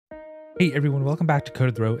Hey everyone, welcome back to Code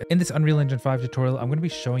of Throw. In this Unreal Engine 5 tutorial, I'm going to be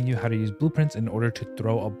showing you how to use blueprints in order to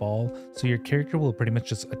throw a ball. So your character will pretty much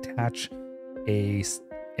just attach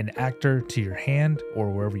an actor to your hand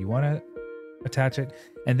or wherever you want to attach it,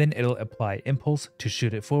 and then it'll apply impulse to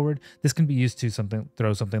shoot it forward. This can be used to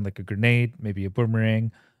throw something like a grenade, maybe a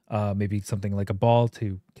boomerang, maybe something like a ball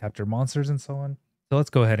to capture monsters and so on. So let's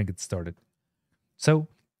go ahead and get started. So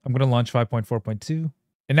I'm going to launch 5.4.2.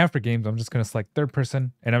 And now for games, I'm just going to select third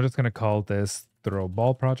person and I'm just going to call this throw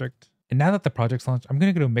ball project. And now that the project's launched, I'm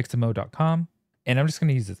going to go to mixamo.com and I'm just going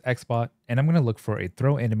to use this Xbot and I'm going to look for a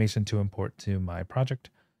throw animation to import to my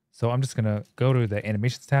project. So I'm just going to go to the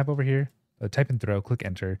animations tab over here, type in throw, click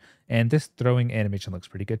enter, and this throwing animation looks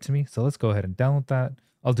pretty good to me. So let's go ahead and download that.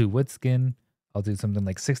 I'll do wood skin. I'll do something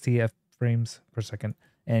like 60 frames per second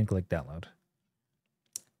and click download.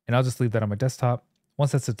 And I'll just leave that on my desktop.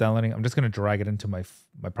 Once that's downloading, I'm just going to drag it into my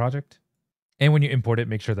project. And when you import it,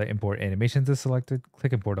 make sure that import animations is selected.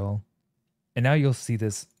 Click import all. And now you'll see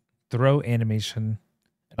this throw animation.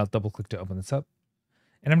 And I'll double click to open this up.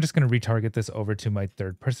 And I'm just going to retarget this over to my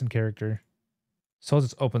third person character. So I'll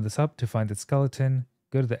just open this up to find the skeleton,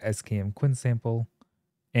 go to the SKM Quinn sample.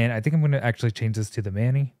 And I think I'm going to actually change this to the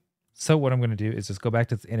Manny. So what I'm going to do is just go back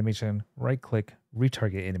to this animation, right click,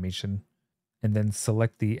 retarget animation, and then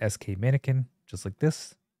select the SK mannequin, just like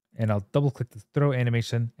this. And I'll double click the throw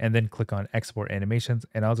animation and then click on export animations.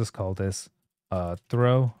 And I'll just call this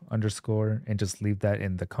throw underscore and just leave that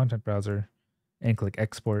in the content browser and click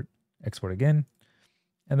export, export again.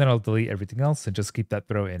 And then I'll delete everything else and just keep that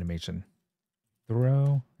throw animation.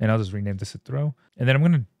 Throw, and I'll just rename this to throw. And then I'm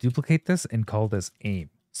going to duplicate this and call this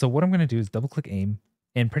aim. So what I'm going to do is double click aim.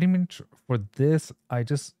 And pretty much for this, I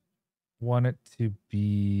just want it to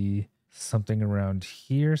be something around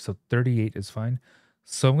here. So 38 is fine.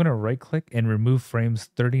 So I'm going to right click and remove frames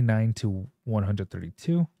 39 to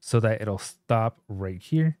 132 so that it'll stop right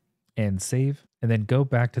here and save. And then go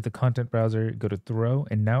back to the content browser, go to throw.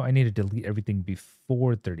 And now I need to delete everything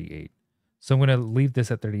before 38. So I'm going to leave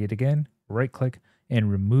this at 38 again, right click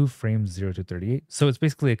and remove frames 0 to 38. So it's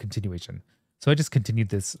basically a continuation. So I just continued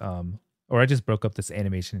this, or I just broke up this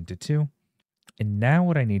animation into two. And now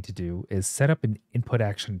what I need to do is set up an input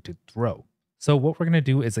action to throw. So what we're going to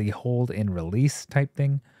do is a hold and release type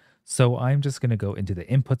thing. So I'm just going to go into the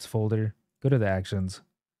inputs folder, go to the actions,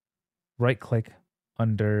 right click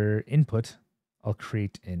under input. I'll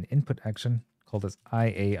create an input action called this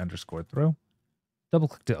IA underscore throw. Double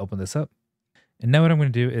click to open this up. And now what I'm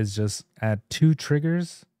going to do is just add two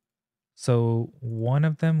triggers. So one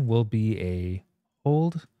of them will be a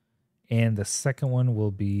hold and the second one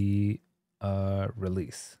will be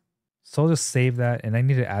release. So I'll just save that and I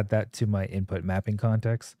need to add that to my input mapping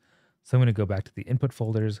context. So I'm going to go back to the input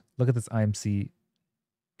folders, look at this IMC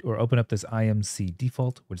or open up this IMC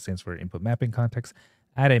default, which stands for input mapping context,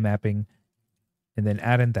 add a mapping, and then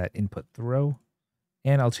add in that input throw.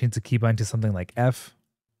 And I'll change the keybind to something like F,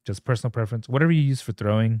 just personal preference, whatever you use for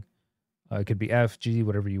throwing. It could be F, G,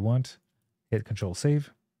 whatever you want. Hit Control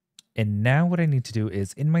Save. And now what I need to do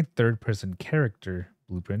is in my third person character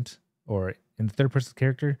blueprint, or in the third person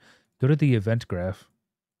character, go to the event graph.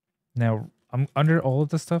 Now, I'm under all of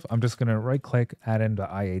this stuff. I'm just going to right click, add in the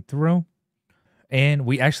IA throw. And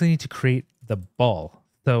we actually need to create the ball.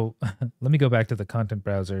 So let me go back to the content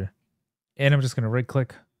browser and I'm just going to right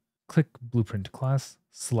click, click blueprint class,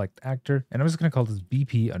 select actor, and I'm just going to call this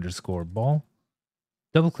BP underscore ball.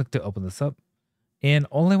 Double click to open this up. And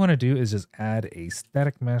all I want to do is just add a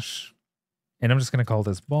static mesh. And I'm just going to call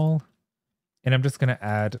this ball. And I'm just going to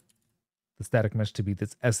add the static mesh to be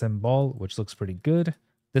this SM ball, which looks pretty good.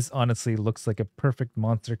 This honestly looks like a perfect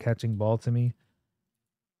monster catching ball to me.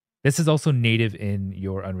 This is also native in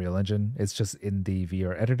your Unreal Engine. It's just in the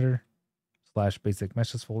VR editor / basic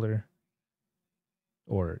meshes folder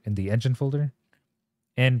or in the engine folder.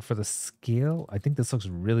 And for the scale, I think this looks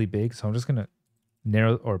really big. So I'm just going to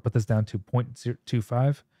narrow or put this down to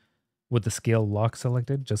 0.25 with the scale lock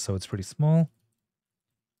selected, just so it's pretty small.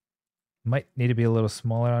 Might need to be a little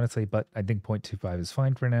smaller, honestly, but I think 0.25 is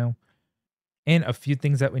fine for now. And a few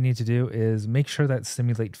things that we need to do is make sure that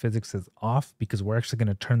simulate physics is off because we're actually going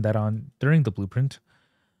to turn that on during the blueprint.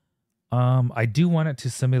 I do want it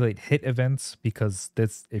to simulate hit events because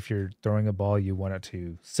this, if you're throwing a ball, you want it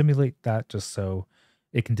to simulate that just so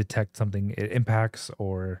it can detect something it impacts,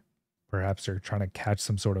 or perhaps you're trying to catch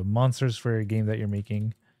some sort of monsters for a game that you're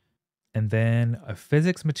making. And then a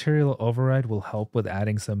physics material override will help with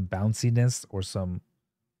adding some bounciness or some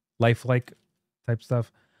lifelike type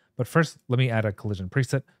stuff. But first, let me add a collision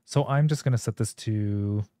preset. So I'm just going to set this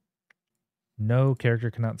to no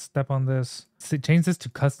character cannot step on this. So change this to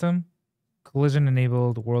custom collision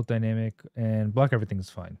enabled, world dynamic, and block everything is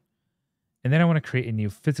fine. And then I want to create a new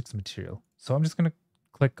physics material. So I'm just going to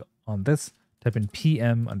click on this, type in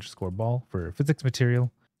PM_ball for physics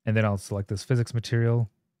material, and then I'll select this physics material,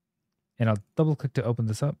 and I'll double click to open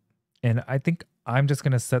this up. And I think I'm just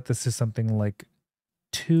going to set this to something like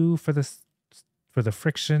 2 for the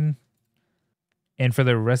friction. And for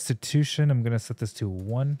the restitution, I'm going to set this to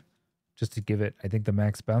 1 just to give it, I think, the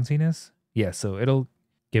max bounciness. Yeah, so it'll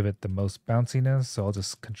give it the most bounciness. So I'll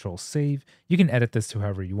just control save. You can edit this to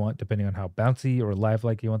however you want, depending on how bouncy or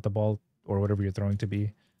live-like you want the ball or whatever you're throwing to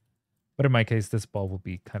be. But in my case, this ball will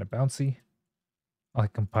be kind of bouncy. I'll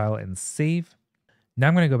compile and save. Now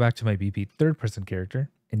I'm going to go back to my BP third-person character.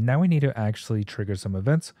 And now we need to actually trigger some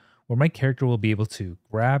events where my character will be able to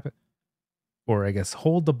grab, or I guess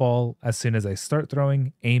hold the ball as soon as I start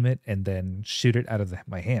throwing, aim it, and then shoot it out of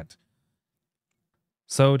my hand.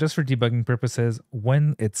 So just for debugging purposes,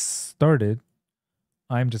 when it's started,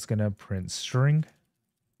 I'm just going to print string.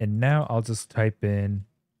 And now I'll just type in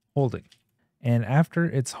holding. And after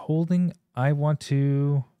it's holding, I want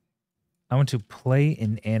to play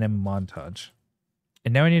an anim montage.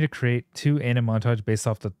 And now I need to create 2 anim montage based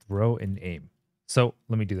off the throw and aim. So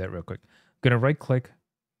let me do that real quick. I'm going to right click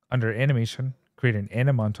under animation, create an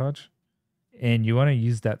anim montage. And you want to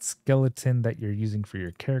use that skeleton that you're using for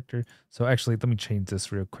your character. So actually, let me change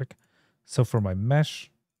this real quick. So for my mesh,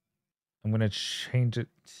 I'm going to change it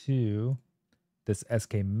to this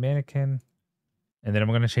SK mannequin. And then I'm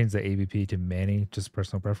going to change the ABP to Manny, just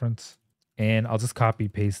personal preference. And I'll just copy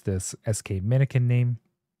paste this SK mannequin name.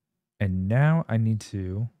 And now I need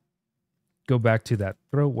to go back to that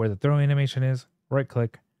throw where the throw animation is, right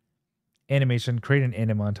click, animation, create an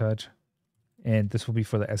anim montage. And this will be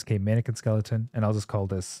for the SK mannequin skeleton. And I'll just call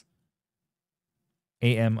this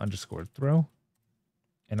AM_throw.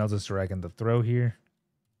 And I'll just drag in the throw here.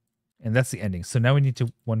 And that's the ending. So now we need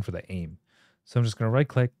one for the aim. So I'm just going to right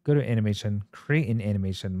click, go to animation, create an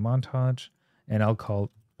animation montage. And I'll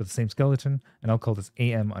call for the same skeleton. And I'll call this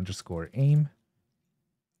AM_aim.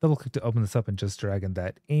 Double click to open this up and just drag in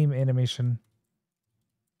that aim animation.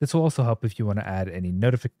 This will also help if you want to add any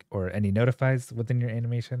notifies within your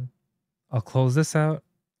animation. I'll close this out.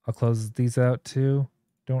 I'll close these out too.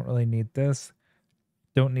 Don't really need this.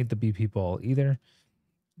 Don't need the BP ball either.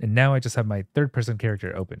 And now I just have my third-person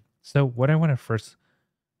character open. So what I want to first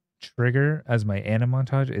trigger as my anim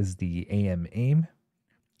montage is the AM aim.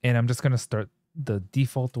 And I'm just going to start the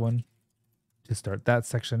default one to start that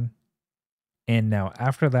section. And now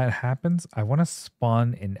after that happens, I want to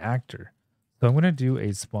spawn an actor. So I'm going to do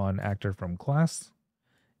a spawn actor from class.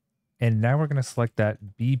 And now we're going to select that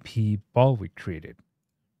BP ball we created.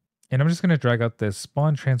 And I'm just going to drag out this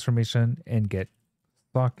spawn transformation and get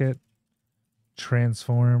socket,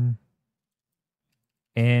 transform,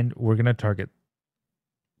 and we're going to target.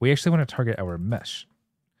 We actually want to target our mesh.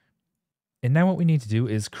 And now what we need to do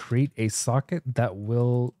is create a socket that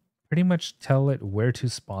will pretty much tell it where to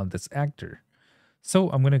spawn this actor. So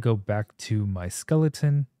I'm going to go back to my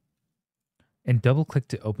skeleton and double click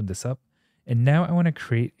to open this up. And now I want to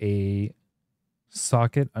create a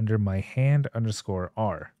socket under my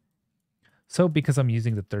hand_R. So because I'm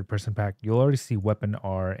using the third person pack, you'll already see weapon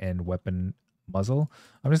R and weapon muzzle.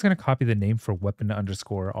 I'm just going to copy the name for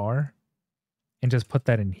weapon_R and just put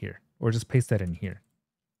that in here, or just paste that in here.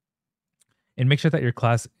 And make sure that your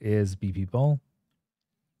class is BP ball.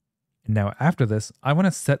 And now after this, I want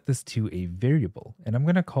to set this to a variable, and I'm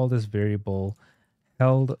going to call this variable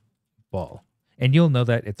held ball. And you'll know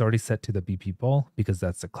that it's already set to the BP ball because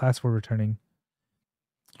that's the class we're returning.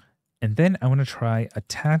 And then I want to try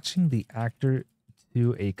attaching the actor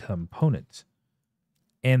to a component.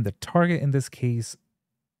 And the target in this case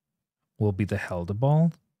will be the held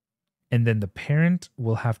ball. And then the parent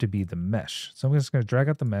will have to be the mesh. So I'm just going to drag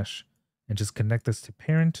out the mesh and just connect this to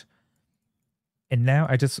parent. And now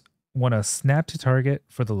I just want to snap to target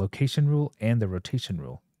for the location rule and the rotation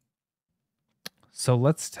rule. So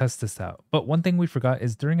let's test this out. But one thing we forgot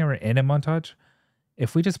is during our anim montage,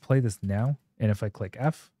 if we just play this now, and if I click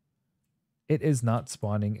F, it is not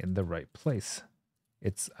spawning in the right place.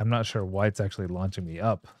 I'm not sure why it's actually launching me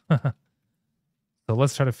up. So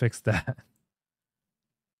let's try to fix that.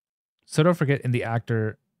 So don't forget in the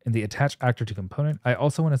attach actor to component, I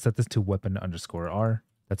also want to set this to weapon_R.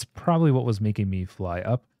 That's probably what was making me fly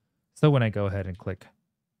up. So when I go ahead and click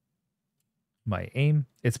my aim,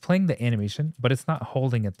 it's playing the animation, but it's not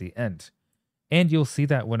holding at the end. And you'll see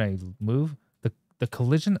that when I move, the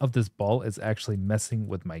collision of this ball is actually messing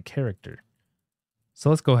with my character. So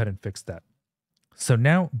let's go ahead and fix that. So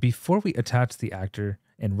now before we attach the actor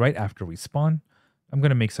and right after we spawn, I'm going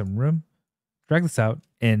to make some room, drag this out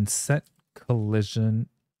and set collision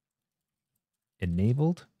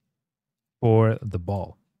enabled for the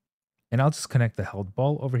ball. And I'll just connect the held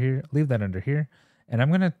ball over here, leave that under here, and I'm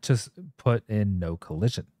going to just put in no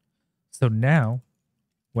collision. So now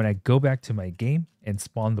when I go back to my game and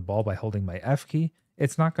spawn the ball by holding my F key,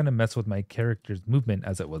 it's not going to mess with my character's movement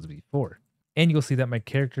as it was before. And you'll see that my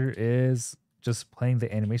character is just playing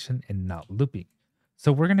the animation and not looping.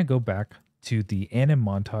 So we're going to go back to the anim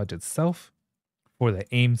montage itself for the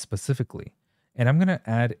aim specifically. And I'm going to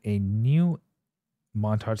add a new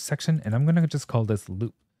montage section, and I'm going to just call this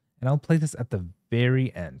loop. And I'll play this at the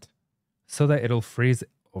very end so that it'll freeze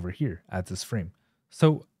over here at this frame.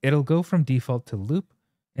 So it'll go from default to loop.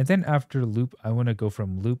 And then after loop, I want to go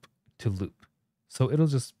from loop to loop. So it'll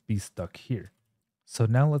just be stuck here. So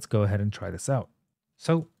now let's go ahead and try this out.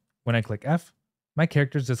 So when I click F, my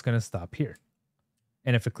character is just going to stop here.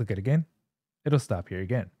 And if I click it again, it'll stop here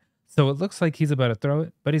again. So it looks like he's about to throw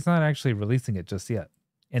it, but he's not actually releasing it just yet.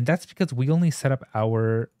 And that's because we only set up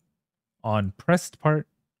our on pressed part,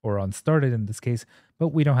 or on started in this case, but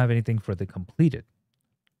we don't have anything for the completed.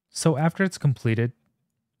 So after it's completed,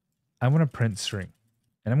 I want to print string.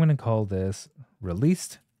 And I'm going to call this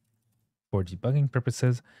released for debugging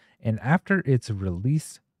purposes. And after it's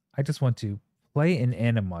released, I just want to play an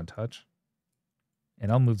anim montage.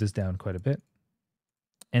 And I'll move this down quite a bit.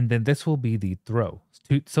 And then this will be the throw.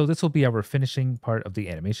 So this will be our finishing part of the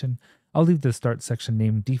animation. I'll leave the start section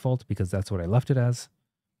name default because that's what I left it as.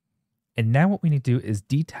 And now what we need to do is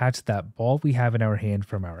detach that ball we have in our hand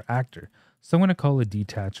from our actor. So I'm going to call it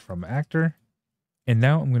detach from actor. And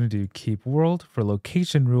now I'm going to do keep world for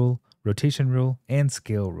location rule, rotation rule, and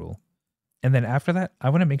scale rule. And then after that, I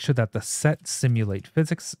want to make sure that the set simulate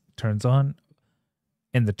physics turns on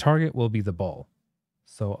and the target will be the ball.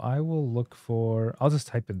 So I will look for, I'll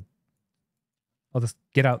just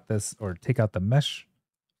get out this or take out the mesh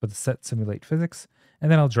for the set simulate physics.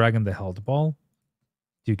 And then I'll drag in the held ball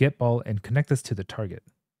to get ball and connect this to the target.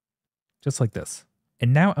 Just like this.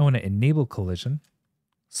 And now I want to enable collision.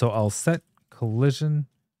 So I'll set collision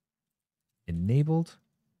enabled.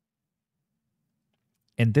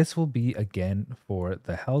 And this will be again for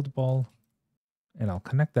the held ball. And I'll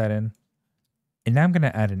connect that in. And now I'm going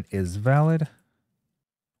to add an is valid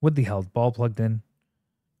with the held ball plugged in.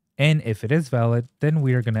 And if it is valid, then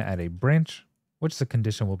we are going to add a branch, which the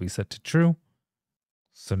condition will be set to true.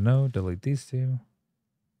 So no, delete these two.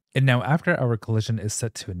 And now after our collision is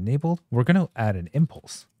set to enabled, we're going to add an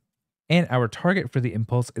impulse. And our target for the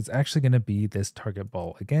impulse is actually going to be this target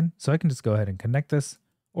ball again. So I can just go ahead and connect this,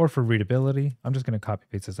 or for readability, I'm just going to copy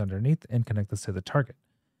paste this underneath and connect this to the target.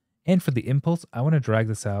 And for the impulse, I want to drag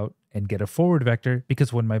this out and get a forward vector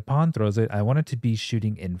because when my pawn throws it, I want it to be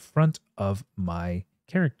shooting in front of my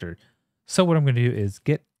character. So what I'm going to do is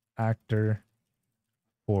get actor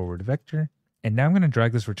forward vector. And now I'm going to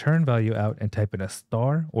drag this return value out and type in a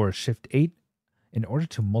star or a shift 8 in order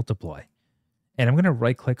to multiply. And I'm going to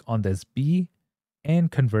right click on this B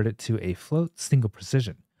and convert it to a float single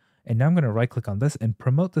precision. And now I'm going to right click on this and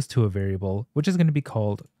promote this to a variable, which is going to be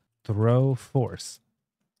called throw force.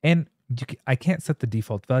 And I can't set the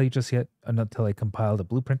default value just yet until I compile the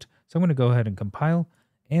blueprint. So I'm going to go ahead and compile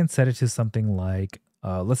and set it to something like,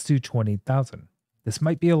 let's do 20,000. This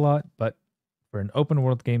might be a lot, but for an open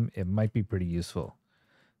world game, it might be pretty useful.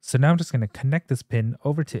 So now I'm just going to connect this pin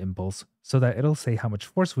over to impulse so that it'll say how much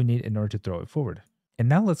force we need in order to throw it forward. And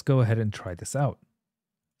now let's go ahead and try this out.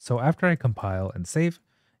 So after I compile and save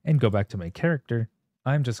and go back to my character,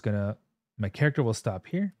 my character will stop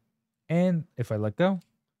here. And if I let go,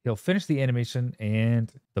 he'll finish the animation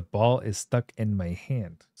and the ball is stuck in my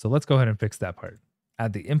hand. So let's go ahead and fix that part.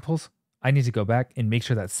 Add the impulse. I need to go back and make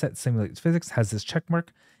sure that set simulates physics has this check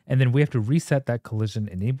mark. And then we have to reset that collision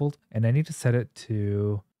enabled. And I need to set it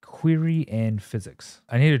to query and physics.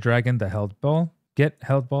 I need to drag in the held ball, get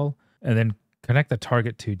held ball, and then connect the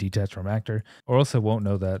target to detach from actor, or else it won't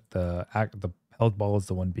know that the held ball is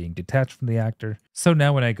the one being detached from the actor. So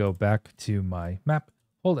now when I go back to my map,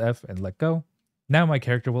 hold F and let go, now my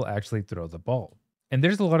character will actually throw the ball. And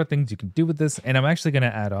there's a lot of things you can do with this, and I'm actually going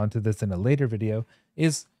to add on to this in a later video,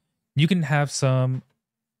 is you can add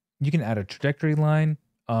a trajectory line.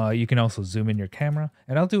 You can also zoom in your camera,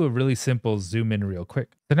 and I'll do a really simple zoom in real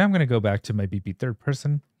quick. So now I'm going to go back to my BP third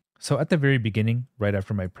person. So at the very beginning, right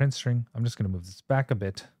after my print string, I'm just going to move this back a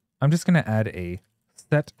bit. I'm just going to add a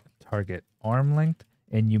set target arm length,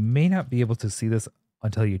 and you may not be able to see this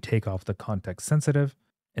until you take off the context sensitive.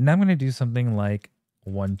 And now I'm going to do something like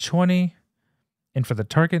 120. And for the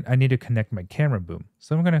target, I need to connect my camera boom.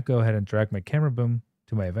 So I'm going to go ahead and drag my camera boom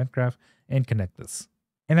to my event graph and connect this.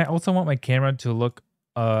 And I also want my camera to look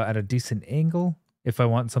at a decent angle. If I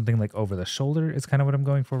want something like over the shoulder is kind of what I'm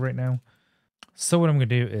going for right now. So what I'm going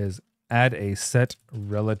to do is add a set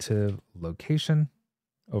relative location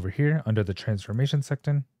over here under the transformation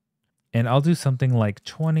section. And I'll do something like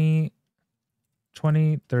 20,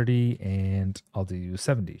 30, and I'll do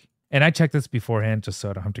 70. And I checked this beforehand just so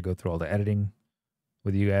I don't have to go through all the editing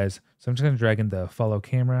with you guys. So I'm just going to drag in the follow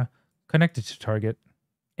camera, connect it to target,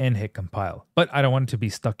 and hit compile. But I don't want it to be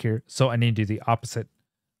stuck here, so I need to do the opposite,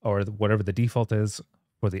 or whatever the default is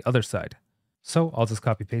for the other side. So I'll just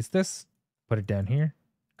copy paste this, put it down here,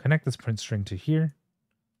 connect this print string to here,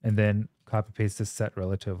 and then copy paste this set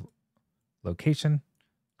relative location,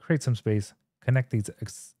 create some space, connect these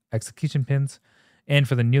execution pins, and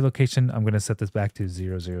for the new location, I'm going to set this back to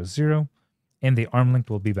 000, and the arm length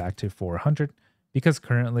will be back to 400 because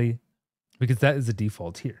that is the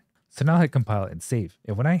default here. So now I hit compile and save.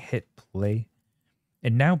 And when I hit play,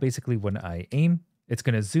 and now basically when I aim, it's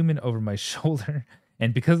going to zoom in over my shoulder.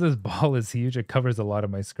 And because this ball is huge, it covers a lot of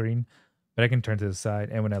my screen, but I can turn to the side.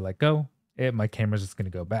 And when I let go, my camera's just going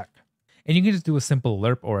to go back. And you can just do a simple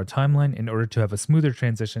lerp or a timeline in order to have a smoother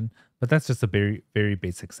transition, but that's just a very, very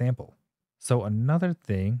basic sample. So another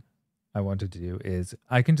thing I want to do is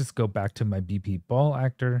I can just go back to my BP ball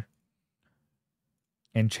actor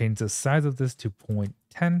and change the size of this to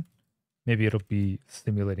 0.10. Maybe it'll be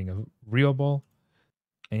simulating a real ball.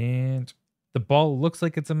 And the ball looks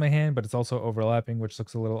like it's in my hand, but it's also overlapping, which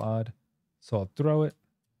looks a little odd. So I'll throw it,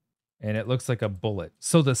 and it looks like a bullet.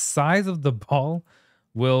 So the size of the ball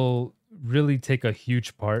will really take a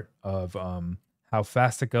huge part of how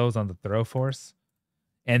fast it goes on the throw force.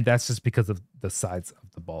 And that's just because of the size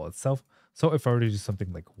of the ball itself. So if I were to do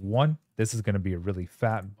something like 1, this is going to be a really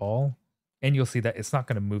fat ball. And you'll see that it's not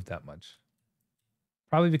going to move that much.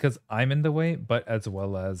 Probably because I'm in the way, but as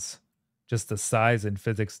well as just the size and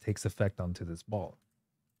physics takes effect onto this ball.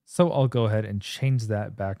 So I'll go ahead and change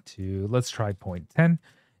that back to, let's try 0.10.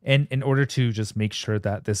 And in order to just make sure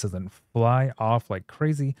that this doesn't fly off like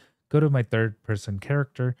crazy, go to my third person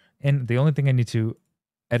character. And the only thing I need to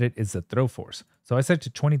edit is the throw force. So I set to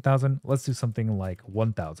 20,000. Let's do something like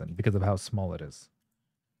 1,000 because of how small it is.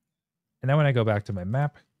 And now when I go back to my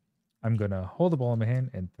map, I'm going to hold the ball in my hand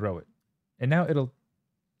and throw it. And now it'll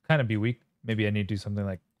kind of be weak. Maybe I need to do something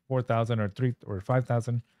like 4,000 or 3 or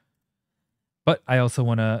 5,000. But I also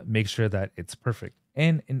want to make sure that it's perfect.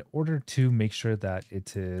 And in order to make sure that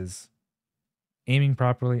it is aiming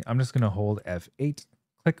properly, I'm just going to hold F8,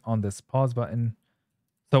 click on this pause button.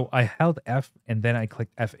 So I held F and then I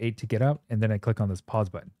clicked F8 to get out, and then I click on this pause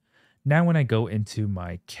button. Now when I go into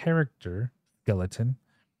my character skeleton,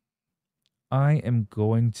 I am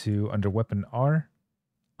going to, under weapon R,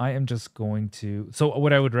 I am just going to, so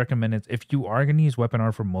what I would recommend is if you are going to use weapon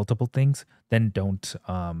R for multiple things, then don't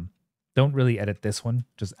really edit this one.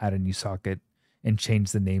 Just add a new socket and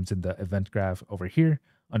change the names in the event graph over here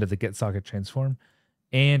under the get socket transform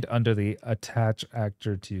and under the attach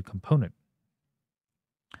actor to component.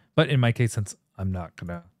 But in my case, since I'm not going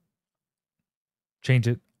to change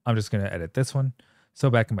it, I'm just going to edit this one. So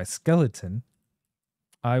back in my skeleton,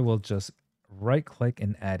 I will just right click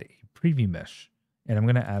and add a preview mesh. And I'm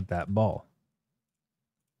going to add that ball.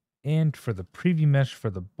 And for the preview mesh for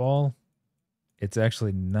the ball, it's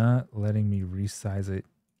actually not letting me resize it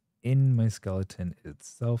in my skeleton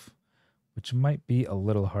itself, which might be a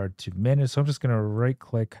little hard to manage. So I'm just going to right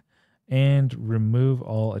click and remove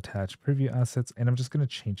all attached preview assets. And I'm just going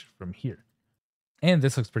to change it from here. And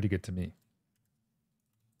this looks pretty good to me.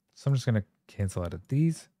 So I'm just going to cancel out of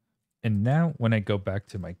these. And now when I go back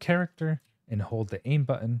to my character and hold the aim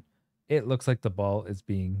button, it looks like the ball is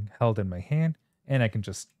being held in my hand, and I can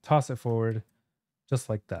just toss it forward just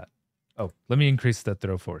like that. Oh, let me increase the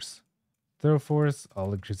throw force. Throw force,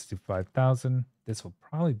 I'll increase it to 5,000. This will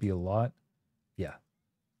probably be a lot. Yeah,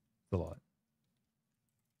 it's a lot.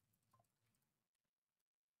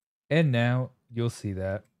 And now you'll see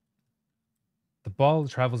that the ball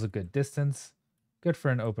travels a good distance, good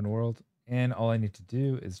for an open world. And all I need to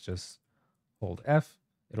do is just hold F.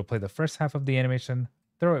 It'll play the first half of the animation,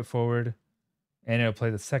 throw it forward, and it'll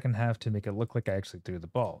play the second half to make it look like I actually threw the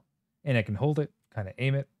ball. And I can hold it, kind of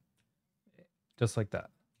aim it, just like that.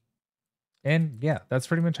 And yeah, that's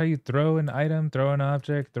pretty much how you throw an item, throw an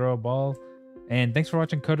object, throw a ball. And thanks for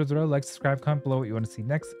watching Code With Ro. Like, subscribe, comment below what you want to see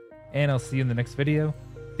next, and I'll see you in the next video.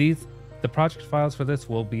 The project files for this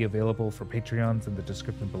will be available for Patreons in the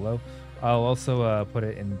description below. I'll also put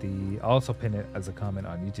it in I'll also pin it as a comment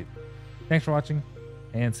on YouTube. Thanks for watching,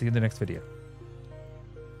 and see you in the next video.